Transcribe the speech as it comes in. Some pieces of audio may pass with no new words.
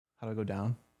How do I go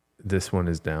down? This one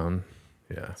is down.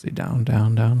 Yeah. Say down,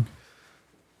 down, down.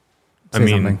 I Say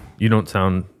mean, something. you don't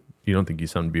think you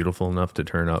sound beautiful enough to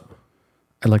turn up.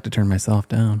 I'd like to turn myself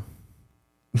down.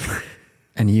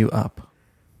 And you up.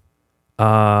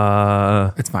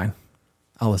 It's fine.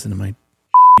 I'll listen to my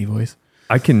voice.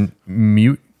 I can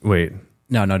mute. Wait,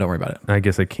 No, don't worry about it. I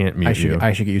guess I can't mute you.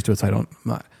 I should get used to it so I don't.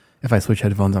 If I switch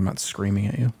headphones, I'm not screaming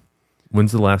at you.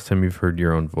 When's the last time you've heard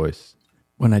your own voice?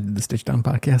 When I did the Stitch Down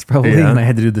podcast, probably, Yeah. and I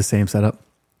had to do the same setup.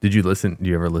 Did you listen? Do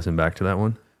you ever listen back to that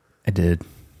one? I did.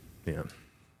 Yeah.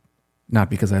 Not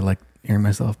because I like hearing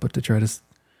myself, but to try to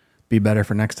be better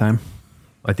for next time.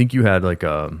 I think you had like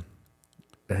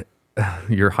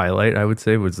your highlight, I would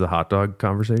say, was the hot dog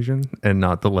conversation and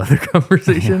not the leather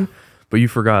conversation. Yeah. But you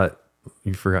forgot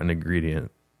an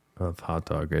ingredient of hot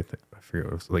dog. I forget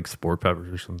what it was, like sport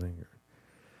peppers or something.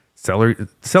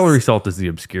 Celery salt is the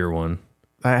obscure one.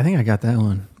 I think I got that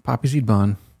one. Poppy seed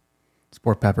bun,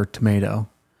 sport pepper, tomato,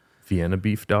 Vienna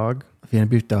beef dog, Vienna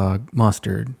beef dog,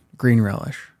 mustard, green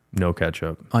relish, no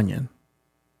ketchup, onion.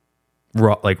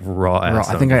 raw ass.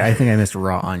 I think I missed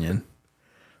raw onion.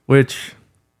 Which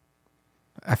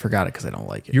I forgot it because I don't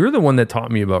like it. you're the one that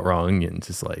taught me about raw onions.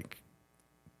 It's like,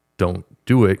 don't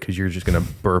do it because you're just gonna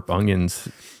burp onions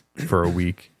for a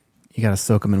week. You got to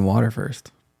soak them in water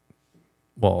first.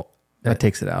 Well, That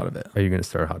takes it out of it. are you gonna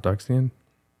start a hot dog stand?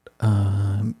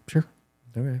 Sure.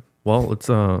 Okay. Well, let's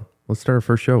start our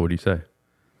first show. What do you say?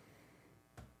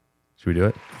 Should we do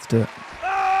it? Let's do it.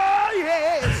 Oh,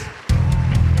 yes.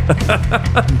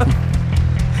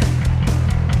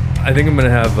 I think I'm gonna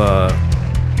have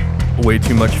way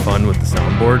too much fun with the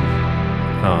soundboard,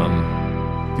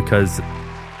 because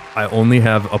I only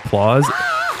have applause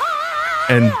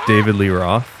and David Lee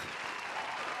Roth.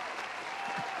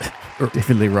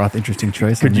 David Lee Roth, interesting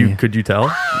choice. Could you tell?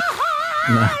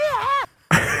 No.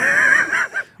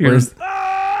 Here's-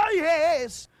 Oh,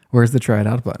 yes. Where's the try it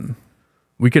out button?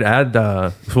 we could add.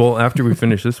 Well, after we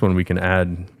finish this one, we can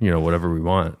add whatever we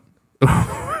want.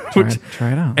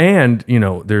 Try it out. And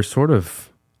there's sort of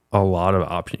a lot of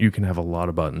options. You can have a lot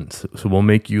of buttons. So we'll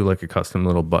make you like a custom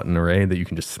little button array that you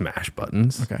can just smash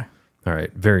buttons. Okay. All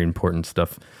right. Very important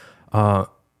stuff. We're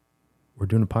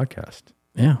doing a podcast.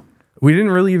 Yeah. We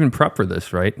didn't really even prep for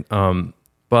this, right?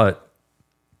 But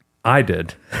I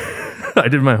did. I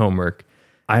did my homework.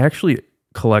 I actually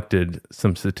collected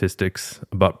some statistics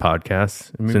about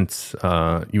podcasts since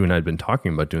you and I had been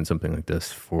talking about doing something like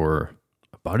this for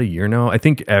about a year now. I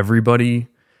think everybody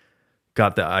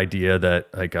got the idea that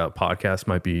like a podcast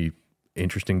might be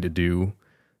interesting to do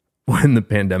when the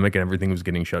pandemic and everything was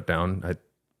getting shut down.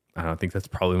 I don't think that's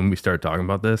probably when we started talking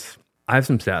about this. I have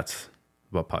some stats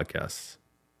about podcasts.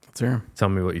 Let's hear 'em. Tell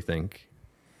me what you think.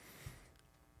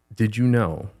 Did you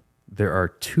know there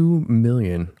are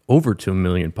over 2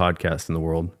 million podcasts in the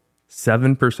world?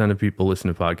 7% of people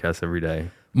listen to podcasts every day.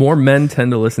 More men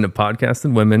tend to listen to podcasts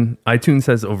than women. iTunes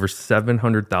has over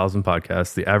 700,000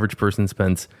 podcasts. The average person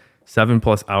spends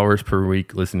 7+ hours per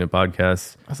week listening to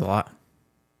podcasts. That's a lot.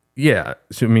 Yeah.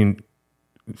 So, I mean,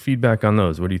 feedback on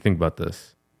those. What do you think about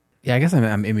this? Yeah, I guess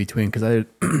I'm in between because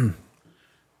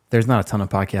there's not a ton of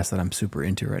podcasts that I'm super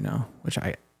into right now, which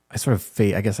I sort of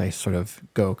I guess I sort of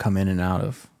come in and out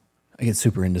of. I get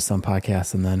super into some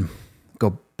podcasts and then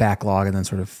go backlog and then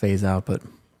sort of phase out. But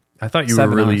I thought you were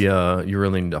really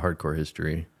into hardcore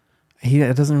history. he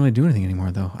doesn't really do anything anymore,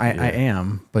 though. I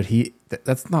am, but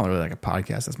that's not really like a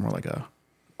podcast. That's more like a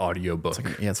Audiobook.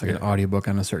 it's like an audiobook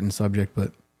on a certain subject.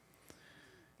 But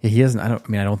yeah, he hasn't. I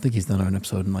don't think he's done an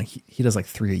episode in like he does like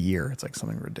 3 a year. It's like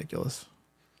something ridiculous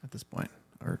at this point.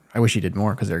 Or I wish he did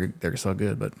more because they're so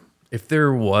good. But if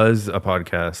there was a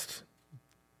podcast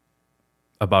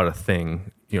about a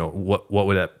thing, what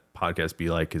would that podcast be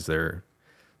like?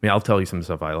 I'll tell you some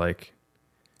stuff I like.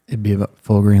 it'd be about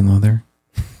full grain leather.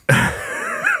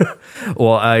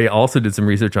 Well, I also did some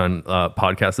research on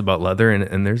podcasts about leather,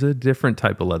 and there's a different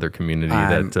type of leather community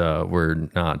that we're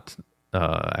not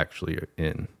actually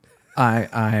in.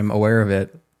 I'm aware of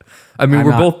it. I mean,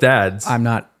 we're both dads. I'm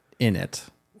not in it.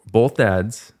 Both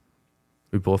dads.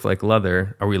 We both like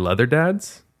leather. Are we leather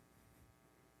dads?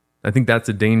 I think that's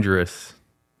a dangerous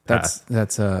path.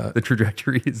 That's The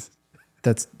trajectory is.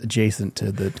 that's adjacent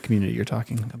to the community you're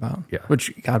talking about. Yeah.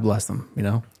 Which God bless them,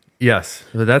 Yes,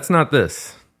 but that's not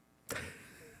this.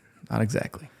 Not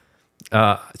exactly.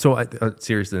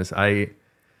 Seriousness, I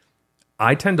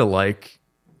tend to like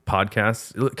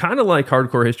podcasts, kind of like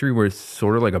hardcore history, where it's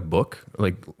sort of like a book.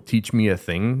 Like, teach me a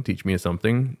thing, teach me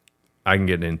something I can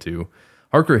get into.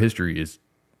 Hardcore history is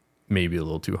maybe a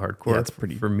little too hardcore. Yeah, it's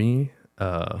pretty for me.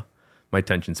 My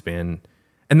attention span,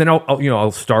 and then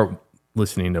I'll start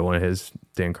listening to one of his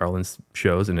Dan Carlin's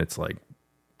shows, and it's like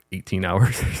 18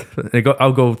 hours.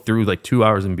 I'll go through like 2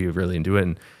 hours and be really into it,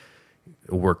 and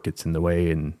work gets in the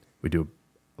way, and we do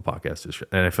a podcast,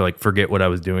 and I feel like forget what I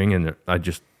was doing, and I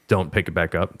just don't pick it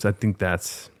back up. So I think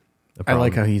that's a I problem.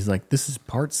 like how he's like, this is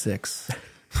part 6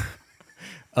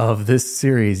 of this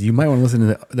series. You might want to listen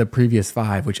to the previous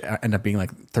 5, which end up being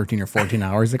like 13 or 14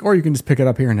 hours. Like, or you can just pick it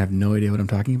up here and have no idea what I'm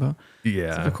talking about. Yeah.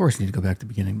 It's like, of course you need to go back to the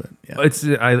beginning, but yeah. It's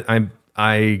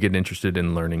I get interested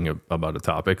in learning about a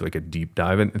topic, like a deep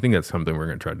dive, and I think that's something we're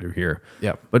going to try to do here.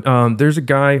 Yep. But there's a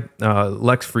guy,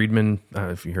 Lex Friedman,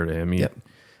 if you heard of him. Yep.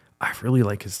 I really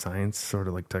like his science, sort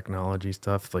of like technology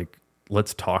stuff. Like,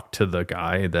 let's talk to the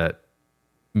guy that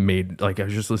made, like, I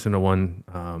was just listening to one,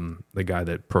 the guy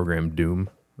that programmed Doom,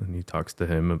 and he talks to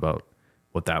him about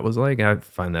what that was like. I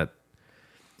find that.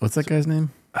 What's that guy's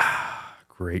name?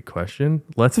 Great question.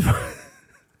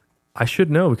 I should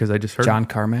know because I just heard John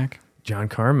Carmack. John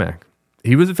Carmack.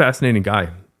 He was a fascinating guy.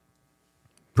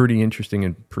 Pretty interesting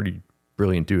and pretty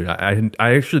brilliant dude. I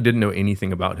actually didn't know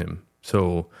anything about him.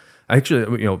 So I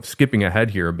actually, skipping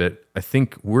ahead here a bit, I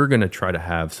think we're going to try to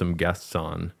have some guests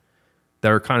on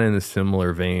that are kind of in a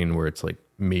similar vein where it's like,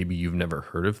 maybe you've never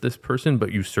heard of this person,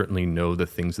 but you certainly know the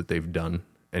things that they've done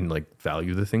and like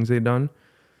value the things they've done.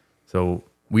 So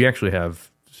we actually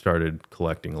have started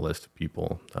collecting a list of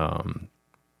people.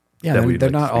 Yeah, they're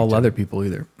not all other people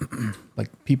either. Like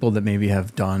people that maybe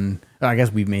have done, I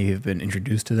guess we may have been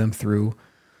introduced to them through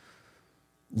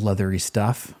leathery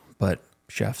stuff, but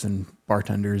chefs and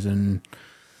bartenders and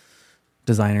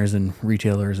designers and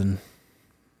retailers, and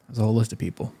there's a whole list of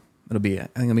people. I think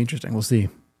it'll be interesting. We'll see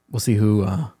who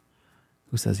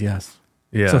says yes.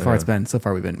 Yeah. So far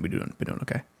we've been doing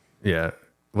okay. Yeah.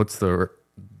 What's the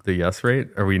yes rate?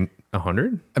 Are we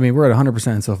 100? I mean, we're at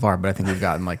 100% so far, but I think we've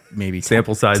gotten like maybe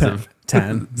sample size of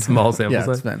 10 small sample yeah,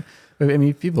 size. It's been, I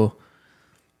mean, people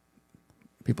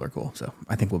are cool. So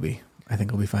I think we'll be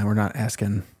fine. We're not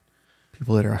asking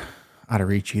people that are out of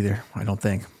reach either. I don't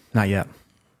think, not yet.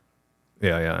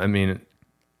 Yeah. I mean,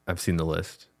 I've seen the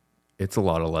list. It's a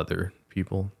lot of leather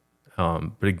people.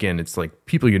 But again, it's like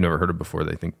people you've never heard of before.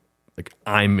 They think like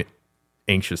I'm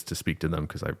anxious to speak to them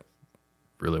because I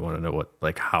really want to know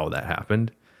how that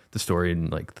happened, the story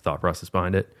and like the thought process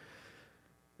behind it.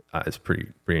 It's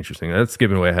pretty interesting. That's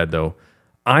giving away ahead though.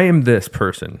 I am this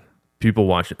person. People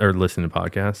watch or listen to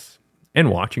podcasts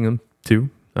and watching them too.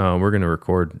 We're going to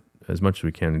record as much as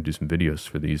we can and do some videos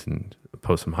for these and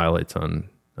post some highlights on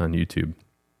YouTube.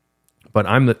 But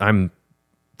I'm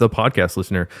the podcast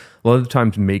listener. A lot of the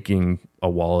times making a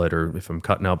wallet or if I'm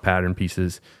cutting out pattern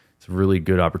pieces, it's a really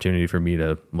good opportunity for me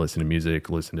to listen to music,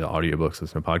 listen to audiobooks,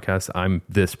 listen to podcasts. I'm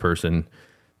this person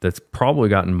that's probably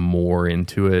gotten more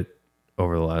into it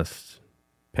over the last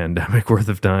pandemic worth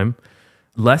of time.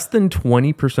 Less than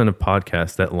 20% of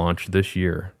podcasts that launch this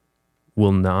year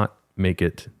will not make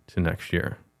it to next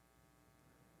year.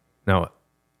 Now,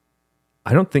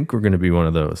 I don't think we're going to be one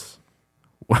of those.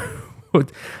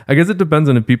 I guess it depends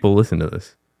on if people listen to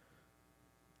this.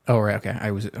 Oh, right. Okay.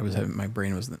 I was having, my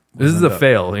brain was. This is a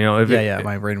fail,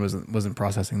 My brain wasn't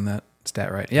processing that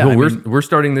stat right. Yeah. Well, we're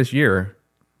starting this year.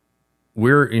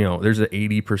 There's an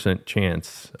 80%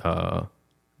 chance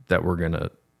that we're gonna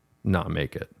not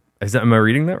make it. Am I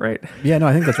reading that right? Yeah. No,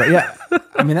 I think that's right. Yeah.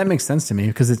 I mean, that makes sense to me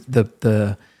because it's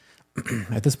the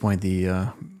at this point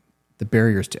the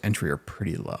barriers to entry are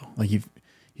pretty low. Like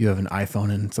you have an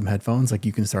iPhone and some headphones, like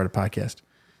you can start a podcast.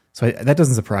 So that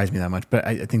doesn't surprise me that much. But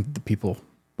I think the people,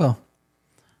 well,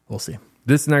 we'll see.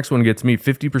 This next one gets me.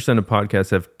 50% of podcasts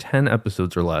have 10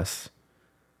 episodes or less,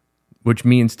 which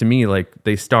means to me like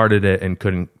they started it and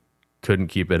couldn't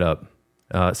keep it up.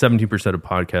 17% of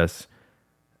podcasts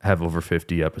have over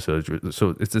 50 episodes.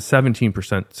 So it's a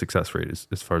 17% success rate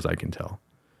as far as I can tell.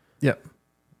 Yep.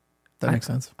 That makes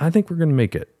sense. I think we're going to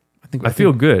make it. I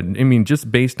feel good. I mean,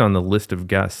 just based on the list of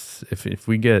guests, if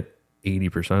we get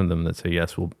 80% of them that say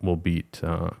yes, we'll beat.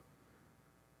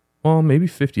 Maybe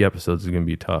 50 episodes is going to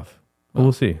be tough. But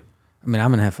we'll see. I mean,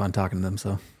 I'm going to have fun talking to them.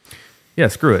 So yeah,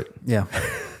 screw it. Yeah.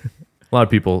 A lot of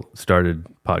people started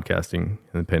podcasting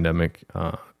in the pandemic.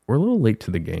 We're a little late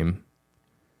to the game,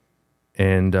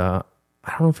 and I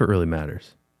don't know if it really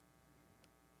matters.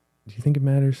 Do you think it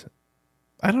matters?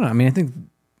 I don't know. I mean,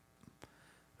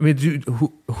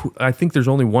 I think there's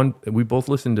only one. We both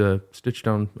listened to Stitch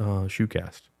Down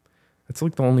Shoecast. That's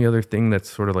like the only other thing that's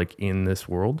sort of like in this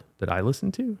world that I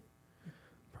listen to.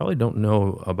 Probably don't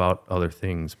know about other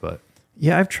things, but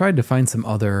yeah, I've tried to find some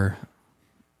other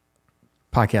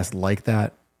podcasts like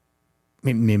that.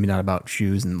 Maybe not about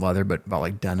shoes and leather, but about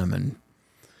like denim and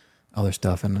other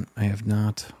stuff. And I have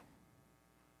not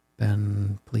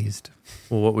been pleased.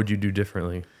 Well, what would you do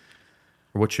differently?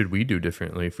 Or what should we do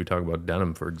differently if we talk about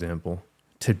denim, for example?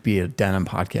 To be a denim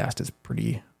podcast is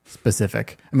pretty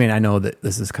specific. I mean, I know that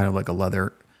this is kind of like a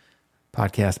leather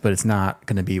podcast, but it's not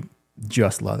going to be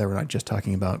just leather. We're not just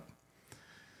talking about,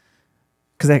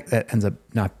 because that ends up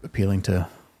not appealing to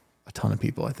a ton of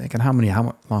people, I think. And how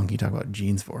long can you talk about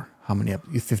jeans for? How many,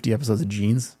 50 episodes of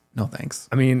jeans? No, thanks.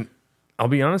 I mean, I'll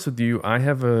be honest with you. I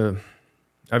have a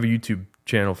YouTube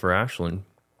channel for Ashland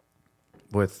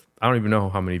with, I don't even know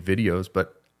how many videos,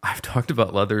 but I've talked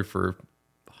about leather for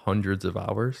hundreds of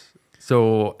hours.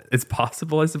 So it's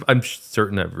possible. I'm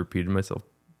certain I've repeated myself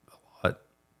a lot.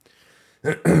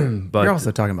 But you're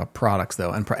also talking about products,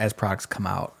 though, and as products come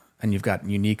out, and you've got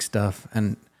unique stuff.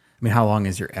 And I mean, how long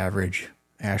is your average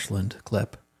Ashland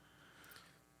clip?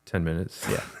 10 minutes.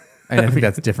 Yeah. And I think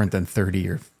that's different than 30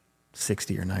 or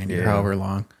 60 or 90 or however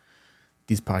long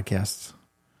these podcasts.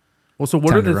 Well, so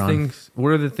what are the things? What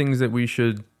are the things that we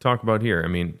should talk about here? I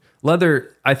mean,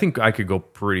 leather. I think I could go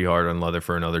pretty hard on leather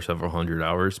for another several hundred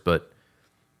hours, but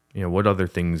what other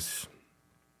things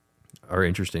are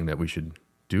interesting that we should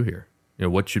do here?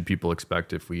 What should people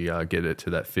expect if we get it to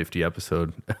that 50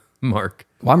 episode mark?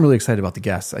 Well, I'm really excited about the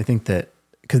guests. I think that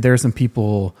because there are some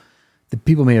people that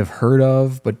people may have heard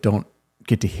of but don't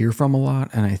get to hear from a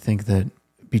lot, and I think that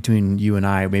between you and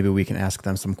I, maybe we can ask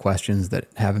them some questions that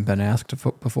haven't been asked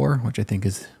before, which I think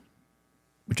is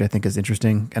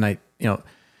interesting. And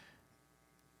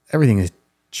everything is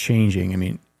changing. I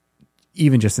mean,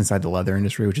 even just inside the leather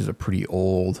industry, which is a pretty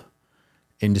old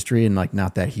industry and like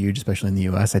not that huge, especially in the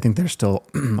US, I think there's still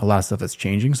a lot of stuff that's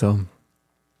changing. So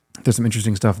there's some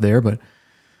interesting stuff there, but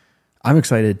I'm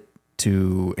excited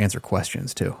to answer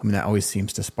questions too. I mean, that always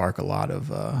seems to spark a lot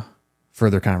of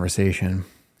further conversation.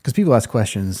 Because people ask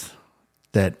questions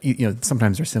that,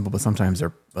 sometimes they're simple, but sometimes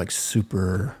they're like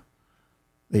super,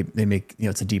 they make,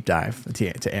 it's a deep dive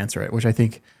to answer it, which I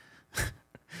think, I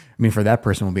mean, for that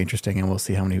person will be interesting, and we'll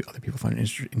see how many other people find it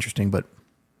interesting, but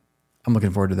I'm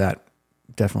looking forward to that.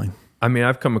 Definitely. I mean,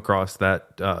 I've come across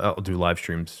that. I'll do live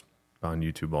streams on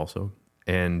YouTube also.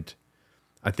 And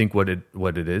I think what it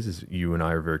is you and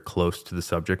I are very close to the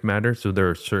subject matter. So there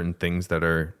are certain things that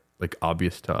are like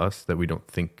obvious to us that we don't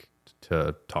think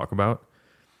to talk about.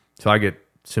 So I get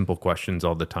simple questions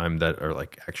all the time that are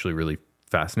like actually really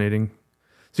fascinating.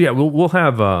 So yeah, we'll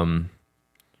have we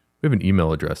have an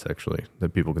email address actually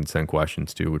that people can send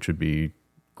questions to, which would be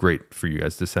great for you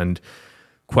guys to send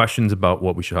questions about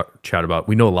what we should chat about.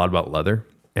 We know a lot about leather,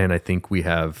 and I think we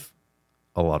have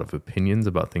a lot of opinions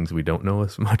about things we don't know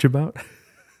as much about.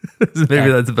 Maybe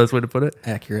that's the best way to put it.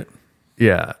 Accurate.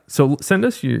 Yeah. So send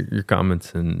us your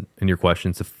comments and your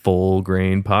questions to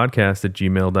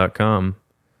fullgrainpodcast@gmail.com.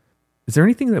 Is there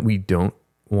anything that we don't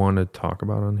want to talk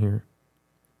about on here?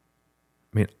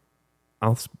 I mean,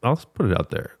 I'll put it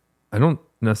out there. I don't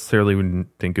necessarily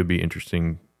think it'd be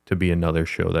interesting to be another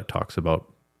show that talks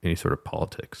about any sort of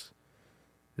politics.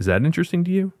 Is that interesting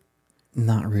to you?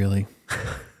 Not really.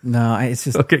 No, it's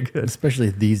just okay, good.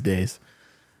 Especially these days.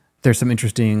 There's some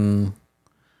interesting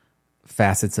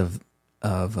facets of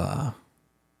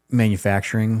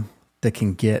manufacturing that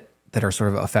are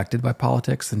sort of affected by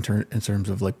politics in terms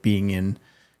of like being in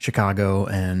Chicago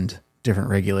and different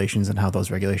regulations and how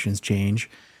those regulations change.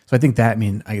 So I think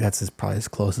that's probably as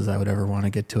close as I would ever want to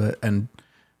get to it. And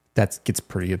that gets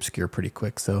pretty obscure pretty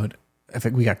quick. So if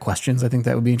we got questions, I think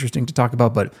that would be interesting to talk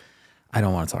about, but I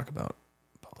don't want to talk about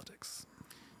politics.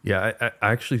 Yeah,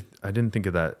 I didn't think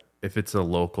of that. If it's a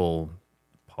local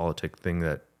politic thing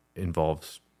that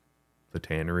involves the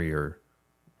tannery or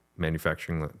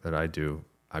manufacturing that I do,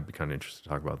 I'd be kind of interested to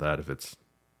talk about that if it's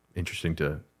interesting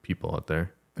to people out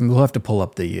there. And we'll have to pull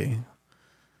up the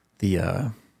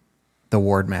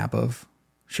ward map of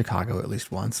Chicago at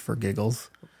least once for giggles.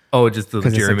 Oh, just the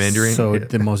gerrymandering? Like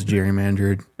the most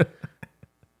gerrymandered,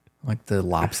 like the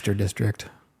lobster district.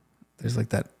 There's like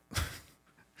that,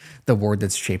 the ward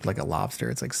that's shaped like a lobster.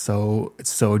 It's like it's so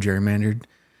gerrymandered.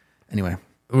 Anyway.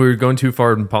 We're going too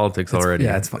far in politics already.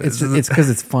 Yeah, it's fun. It's because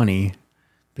it's funny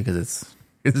because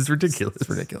it's ridiculous. It's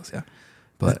ridiculous, yeah.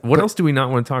 But what else do we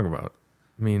not want to talk about?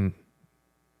 I mean,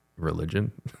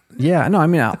 religion. Yeah, no, I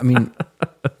mean,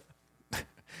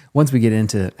 once we get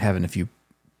into having a few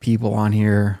people on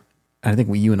here, I think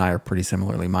you and I are pretty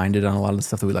similarly minded on a lot of the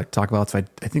stuff that we like to talk about. So I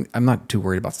think I'm not too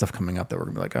worried about stuff coming up that we're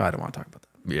gonna be like, oh, I don't want to talk about that.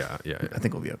 Yeah. I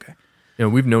think we'll be okay.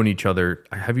 We've known each other.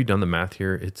 Have you done the math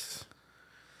here? It's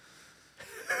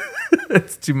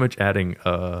it's too much adding.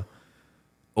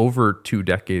 Over 2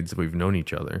 decades we've known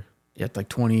each other. Yeah, it's like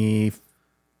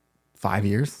 25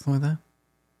 years, something like that.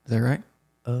 Is that right?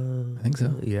 I think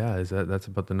so. Yeah, that's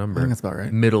about the I number? think that's about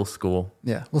right. Middle school.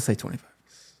 Yeah, we'll say 25.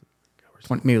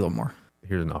 20, maybe a little more.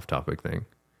 Here's an off-topic thing.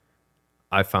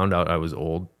 I found out I was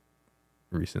old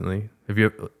recently.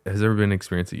 Has there been an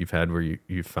experience that you've had where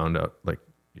you found out like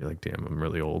you're like, damn, I'm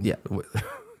really old? Yeah,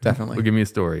 definitely. Well, give me a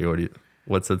story.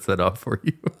 What sets that up for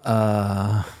you?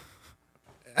 I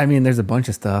mean, there's a bunch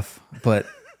of stuff, but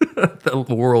The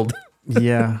world.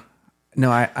 yeah,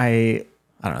 no, I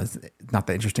don't know. It's not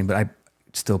that interesting, but I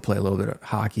still play a little bit of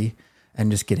hockey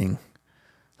and just getting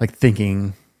like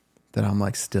thinking that I'm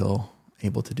like still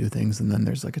able to do things. And then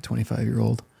there's like a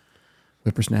 25-year-old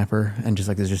whippersnapper and just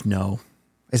like, there's just no,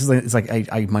 it's like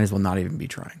I might as well not even be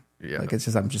trying. Yeah. Like, it's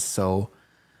just, I'm just so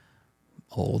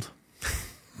old.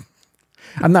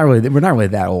 we're not really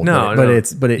that old. No,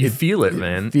 but you feel it,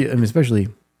 man. I mean, especially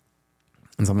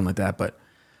in something like that. But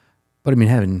I mean,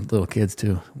 having little kids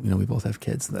too, we both have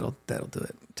kids. That'll do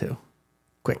it too.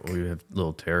 Quick. We have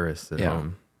little terrorists at Yeah.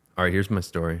 home. All right, here's my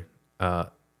story.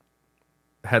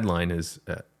 Headline is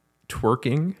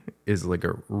twerking is like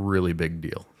a really big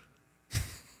deal.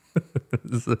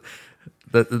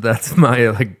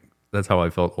 That's how I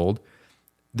felt old.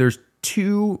 There's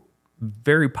two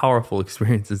very powerful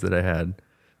experiences that I had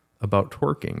about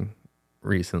twerking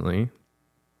recently.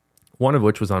 One of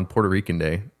which was on Puerto Rican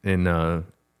Day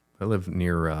I live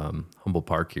near Humboldt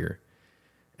Park here,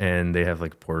 and they have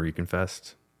like Puerto Rican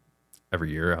Fest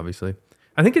every year, obviously.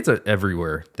 I think it's a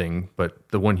everywhere thing, but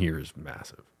the one here is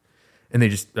massive. And they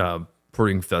just, Puerto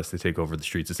Rican Fest, they take over the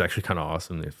streets. It's actually kind of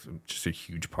awesome. They have just a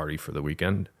huge party for the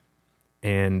weekend.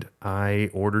 And I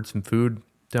ordered some food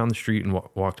down the street and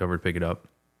walked over to pick it up.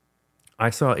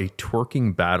 I saw a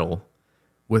twerking battle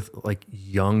with like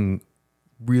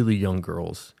really young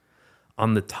girls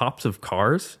on the tops of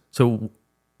cars. So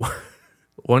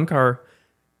one car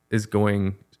is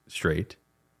going straight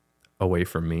away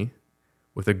from me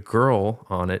with a girl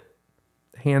on it,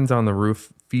 hands on the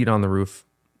roof, feet on the roof,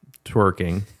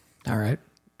 twerking, All right.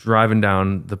 driving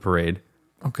down the parade.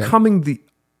 Okay. Coming the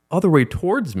other way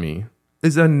towards me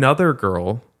is another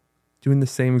girl doing the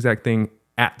same exact thing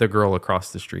at the girl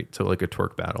across the street. So like a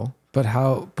twerk battle.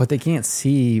 But they can't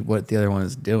see what the other one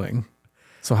is doing.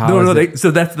 So how? So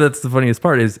that's the funniest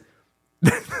part is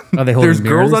Are they holding there's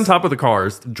girls mirrors? on top of the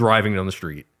cars driving down the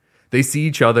street. They see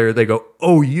each other. They go,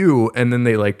 "Oh, you," and then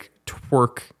they like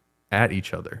twerk at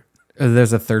each other.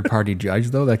 There's a third party judge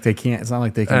though. Like they can't. It's not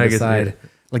like they can I guess, decide. yeah.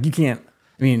 Like you can't.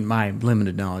 I mean, my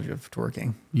limited knowledge of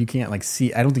twerking, you can't like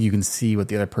see. I don't think you can see what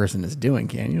the other person is doing.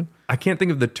 Can you? I can't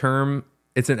think of the term.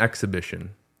 It's an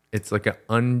exhibition. It's like an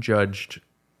unjudged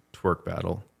twerk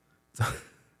battle. So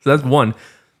that's one.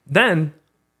 Then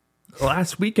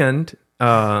last weekend.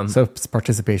 So it's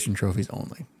participation trophies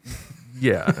only.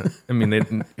 Yeah, I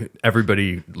mean,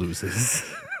 everybody loses.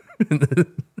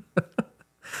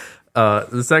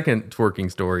 The second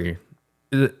twerking story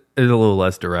is a little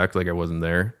less direct. Like I wasn't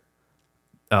there.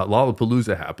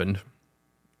 Lollapalooza happened.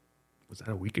 Was that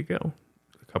a week ago?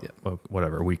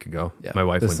 A week ago. Yeah, My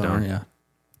wife this went summer, down. Yeah.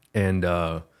 And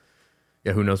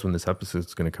who knows when this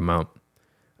episode's going to come out.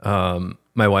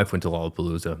 My wife went to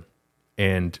Lollapalooza,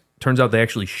 and turns out they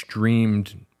actually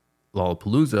streamed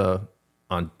Lollapalooza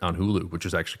on Hulu, which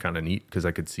was actually kind of neat because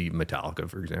I could see Metallica,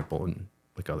 for example, and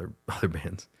like other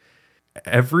bands.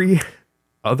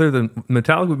 Other than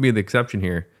Metallica would be the exception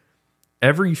here.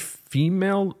 Every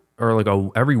female or like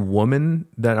every woman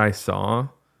that I saw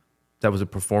that was a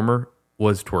performer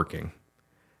was twerking.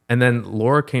 And then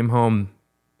Laura came home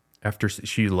after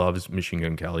she loves Machine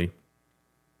Gun Kelly.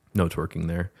 No twerking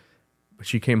there. But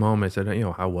she came home and I said,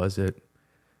 how was it?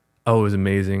 Oh, it was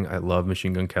amazing. I love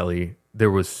Machine Gun Kelly.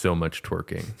 There was so much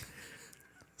twerking.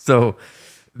 So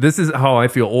this is how I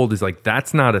feel old, is like,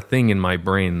 that's not a thing in my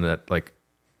brain that like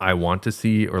I want to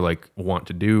see or like want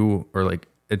to do, or like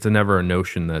it's never a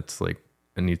notion that's like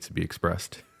it needs to be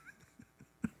expressed.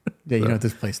 Yeah, you know what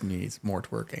this place needs? More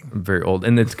twerking. I'm very old.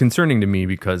 And it's concerning to me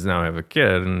because now I have a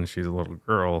kid and she's a little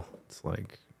girl. It's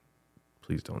like,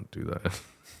 please don't do that.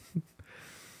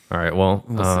 All right, well,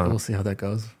 We'll see how that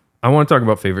goes. I want to talk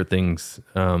about favorite things.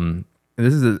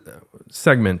 This is a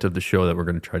segment of the show that we're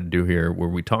going to try to do here where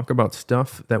we talk about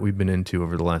stuff that we've been into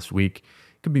over the last week.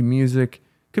 It could be music,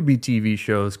 could be TV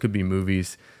shows, could be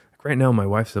movies. Like right now, my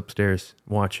wife's upstairs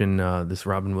watching this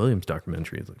Robin Williams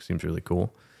documentary. It seems really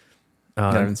cool.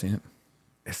 I haven't seen it.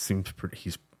 It seems pretty.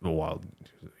 He's an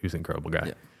incredible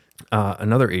guy. Yeah.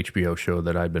 Another HBO show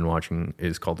that I've been watching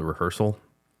is called The Rehearsal,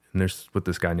 and there's with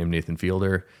this guy named Nathan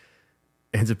Fielder.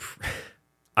 And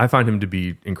I find him to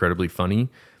be incredibly funny,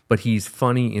 but he's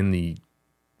funny in the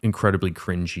incredibly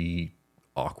cringy,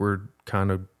 awkward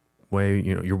kind of way.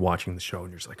 You know, you're watching the show and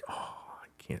you're just like, oh, I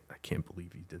can't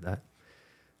believe he did that.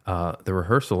 The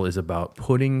rehearsal is about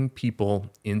putting people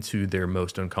into their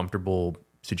most uncomfortable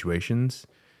situations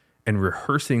and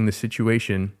rehearsing the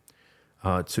situation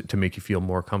to make you feel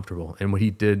more comfortable. And what he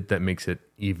did that makes it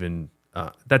even,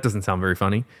 that doesn't sound very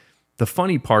funny. The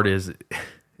funny part is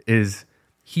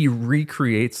he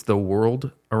recreates the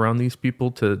world around these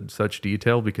people to such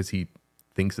detail because he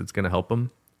thinks it's going to help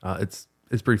them. It's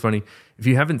pretty funny. If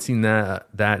you haven't seen that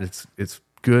it's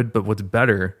good. But what's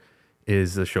better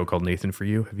is a show called Nathan For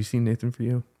You. Have you seen Nathan For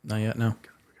You? Not yet. No.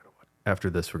 After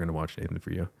this, we're going to watch Nathan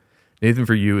For You. Nathan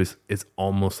For You is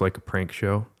almost like a prank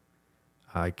show.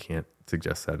 I can't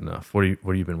suggest that enough. What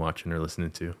have you been watching or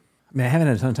listening to? I mean, I haven't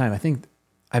had a ton of time. I think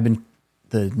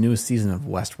the newest season of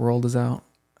Westworld is out,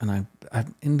 and I'm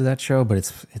into that show, but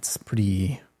it's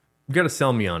pretty. You got to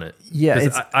sell me on it.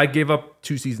 Yeah, I gave up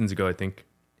 2 seasons ago, I think.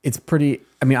 It's pretty.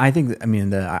 I mean, I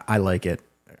like it.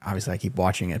 Obviously, I keep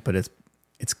watching it, but it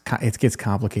gets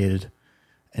complicated,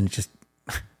 and it's just.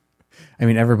 I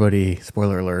mean, everybody.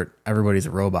 Spoiler alert! Everybody's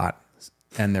a robot,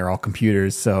 and they're all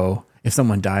computers. So if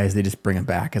someone dies, they just bring them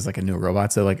back as like a new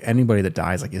robot. So like anybody that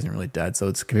dies like isn't really dead. So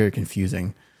it's very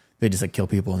confusing. They just like kill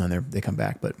people and then they come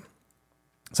back. But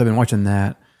so I've been watching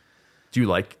that. Do you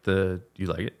like it? The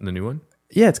new one?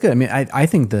 Yeah, it's good. I mean, I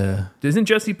think isn't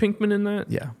Jesse Pinkman in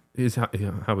that? Yeah.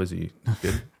 How is he?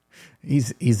 Good.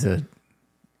 He's a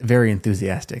very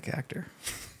enthusiastic actor.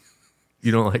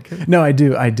 You don't like him? No, I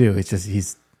do. It's just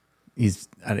he's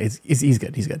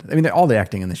good. He's good. I mean, all the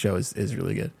acting in the show is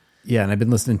really good. Yeah, and I've been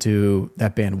listening to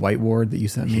that band White Ward that you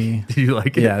sent me. Do you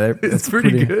like it? Yeah, it's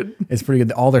pretty good. It's pretty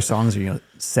good. All their songs are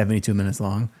 72 minutes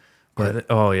long. But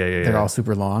yeah. They're all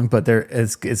super long, but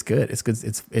it's good. It's good.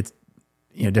 It's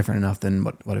different enough than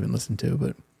what I've been listening to.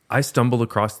 But I stumbled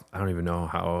across. I don't even know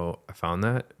how I found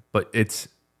that, but it's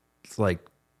like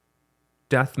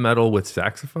death metal with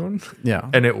saxophone. Yeah,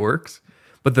 and it works.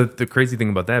 But the crazy thing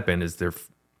about that band is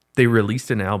they released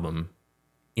an album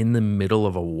in the middle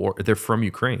of a war. They're from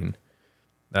Ukraine.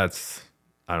 I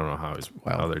don't know how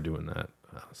they're doing that.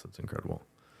 So it's incredible.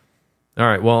 All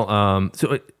right. Well,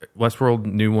 so Westworld,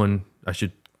 new one.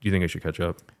 Do you think I should catch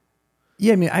up?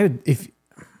 Yeah, I mean, if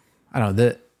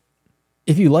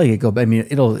you like it, go. I mean,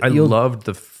 I loved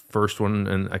the first one,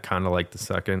 and I kind of like the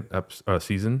second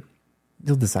season.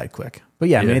 You'll decide quick, but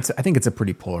yeah, I mean, I think it's a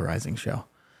pretty polarizing show,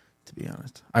 to be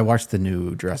honest. I watched the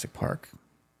new Jurassic Park.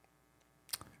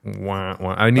 Wah,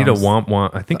 wah. I need a womp womp.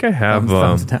 I think I have.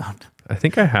 Thumbs down. I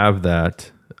think I have that.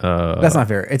 That's not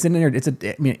fair. It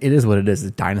is what it is.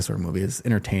 It's a dinosaur movie. It's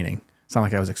entertaining. It's not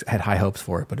like I had high hopes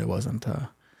for it, but it wasn't.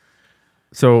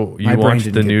 So you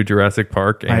watched the new Jurassic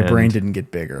Park? My brain didn't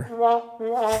get bigger. All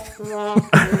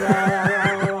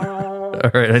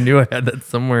right, I knew I had that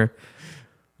somewhere.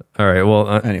 All right, well,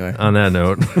 anyway, on that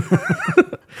note,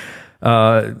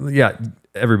 yeah,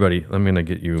 everybody, I'm gonna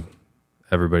get you.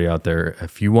 Everybody out there,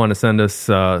 if you want to send us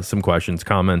some questions,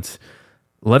 comments,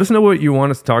 let us know what you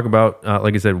want us to talk about.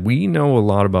 Like I said, we know a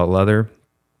lot about leather.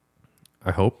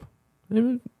 I hope.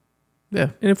 Yeah.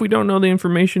 And if we don't know the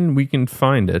information, we can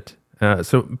find it.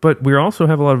 But we also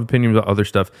have a lot of opinions about other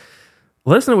stuff.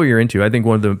 Let us know what you're into. I think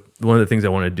one of the things I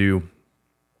want to do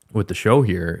with the show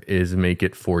here is make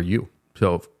it for you.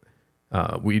 So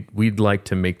we'd like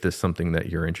to make this something that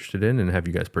you're interested in and have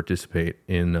you guys participate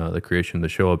in the creation of the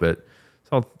show a bit.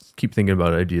 I'll keep thinking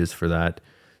about ideas for that.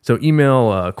 So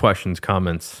email questions,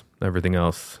 comments, everything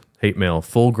else. Hate mail,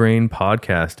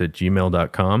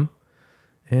 fullgrainpodcast@gmail.com.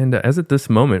 And as at this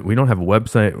moment, we don't have a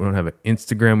website. We don't have an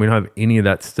Instagram. We don't have any of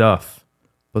that stuff.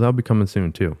 But that'll be coming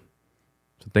soon too.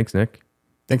 So thanks, Nick.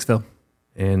 Thanks, Phil.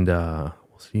 And we'll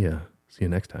see you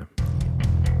next time.